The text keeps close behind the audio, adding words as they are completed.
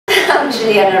I'm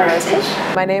Juliana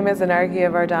Rotich. My name is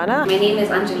Anarghya Vardana. My name is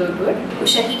Angelo Good.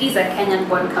 Ushahidi is a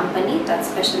Kenyan-born company that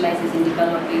specializes in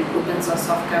developing open source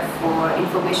software for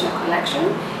information collection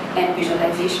and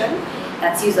visualization.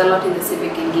 That's used a lot in the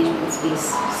civic engagement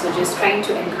space. So just trying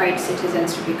to encourage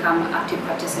citizens to become active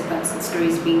participants in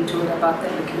stories being told about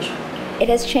their location. It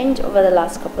has changed over the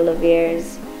last couple of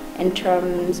years in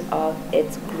terms of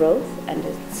its growth and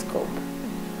its scope.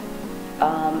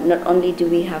 Not only do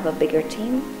we have a bigger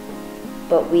team,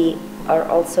 but we are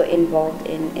also involved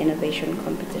in innovation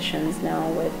competitions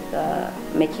now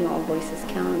with making our voices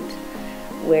count.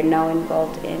 We're now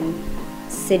involved in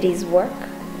cities' work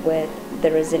with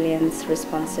the Resilience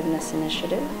Responsiveness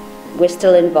Initiative. We're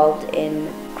still involved in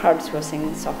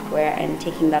crowdsourcing software and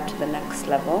taking that to the next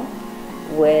level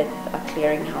with a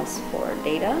clearinghouse for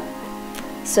data.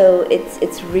 So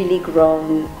it's really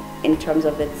grown in terms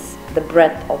of the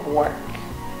breadth of work.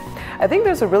 I think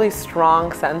there's a really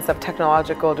strong sense of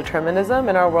technological determinism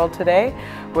in our world today,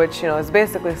 which is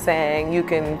basically saying you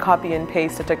can copy and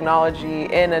paste a technology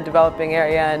in a developing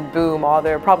area and boom, all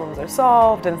their problems are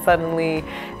solved, and suddenly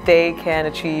they can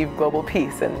achieve global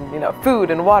peace, and food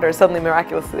and water suddenly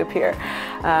miraculously appear.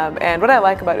 And what I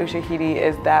like about Ushahidi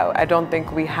is that I don't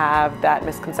think we have that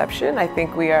misconception. I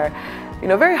think we are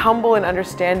very humble in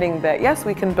understanding that yes,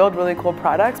 we can build really cool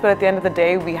products, but at the end of the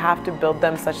day, we have to build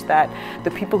them such that the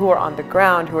people who are on the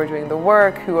ground, who are doing the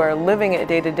work, who are living it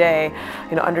day to day,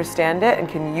 understand it and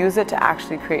can use it to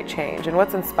actually create change. And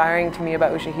what's inspiring to me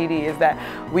about Ushahidi is that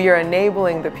we are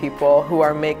enabling the people who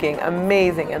are making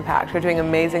amazing impact, who are doing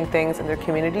amazing things in their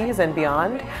communities and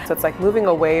beyond. So it's like moving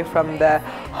away from the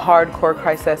hardcore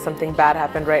crisis, something bad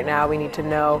happened right now, we need to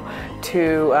know,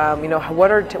 to what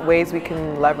are ways we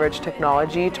can leverage technology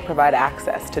to provide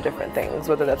access to different things,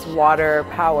 whether that's water,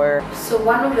 power. So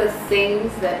one of the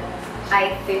things that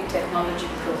I think technology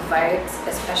provides,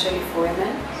 especially for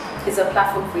women, is a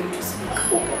platform for you to speak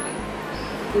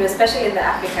openly. Especially in the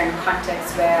African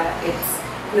context where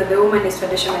it's, the woman is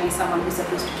traditionally someone who's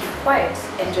supposed to keep quiet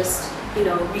and just,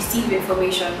 receive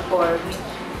information, or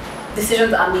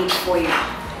decisions are made for you.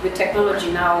 With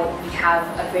technology now, we have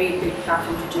a very big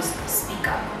platform to just speak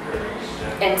up.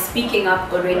 And speaking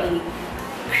up already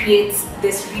creates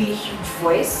this really huge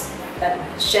voice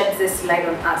that sheds this light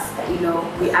on us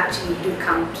that we actually do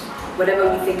count.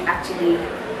 Whatever we think actually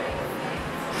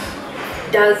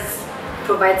does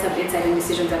provide some insight and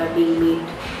decisions that are being made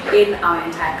in our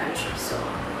entire country. So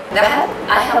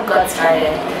I helped got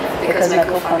started because my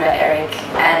co-founder Eric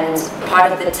and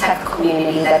part of the tech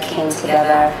community that came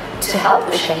together to help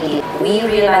Ushahidi, we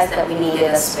realized that we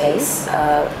needed a space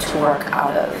to work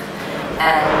out of.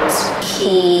 And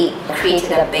he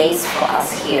created a base for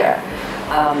us here,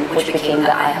 which became the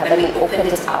iHub. And we opened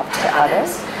it up to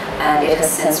others, and it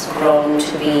has since grown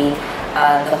to be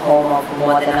the home of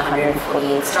more than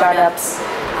 148 startups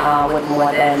with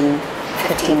more than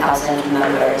 15,000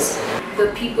 members.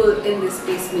 The people in this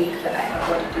space make that iHub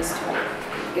what it is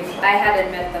today. If I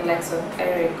hadn't met the likes of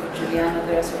Eric or Juliana,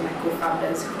 the rest of my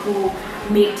co-founders, who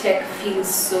made tech feel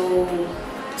so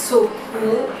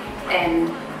cool and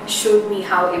showed me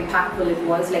how impactful it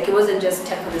was. Like, it wasn't just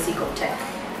tech for the sake of tech.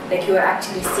 Like, you were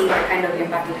actually seeing the kind of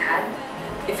impact it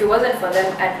had. If it wasn't for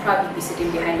them, I'd probably be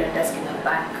sitting behind a desk in a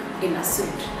bank in a suit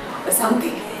or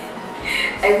something.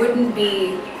 I wouldn't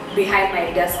be behind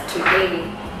my desk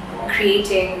today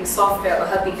creating software or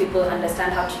helping people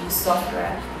understand how to use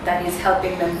software that is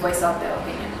helping them voice out their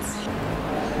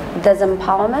opinions. There's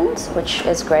empowerment, which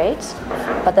is great,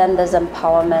 but then there's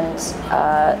empowerment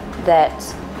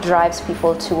that drives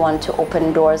people to want to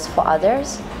open doors for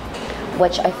others,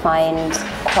 which I find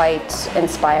quite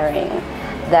inspiring,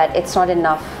 that it's not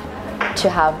enough to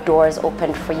have doors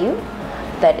opened for you,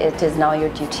 that it is now your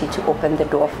duty to open the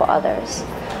door for others.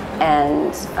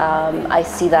 And I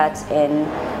see that in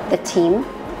the team,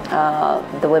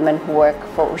 the women who work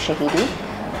for Ushahidi.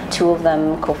 Two of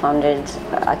them co-founded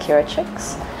Akira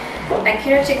Chicks.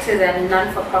 Akira Chicks is a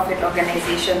non-for-profit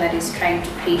organization that is trying to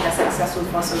create a successful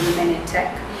force of women in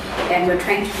tech. And we're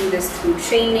trying to do this through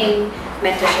training,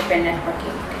 mentorship, and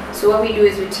networking. So what we do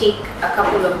is we take a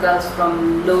couple of girls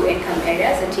from low-income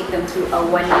areas and take them through a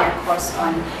one-year course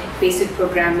on basic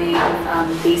programming,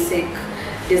 basic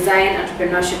design,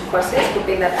 entrepreneurship courses,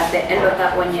 hoping that at the end of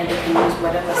that 1 year they can use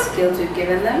whatever skills we've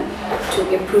given them to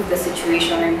improve the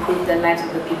situation and improve the lives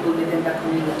of the people within the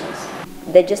communities.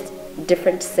 They're just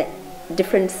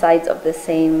different sides of the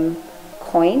same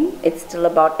coin. It's still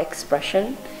about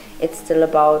expression. It's still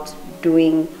about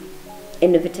doing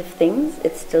innovative things.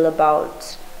 It's still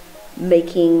about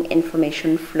making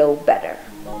information flow better.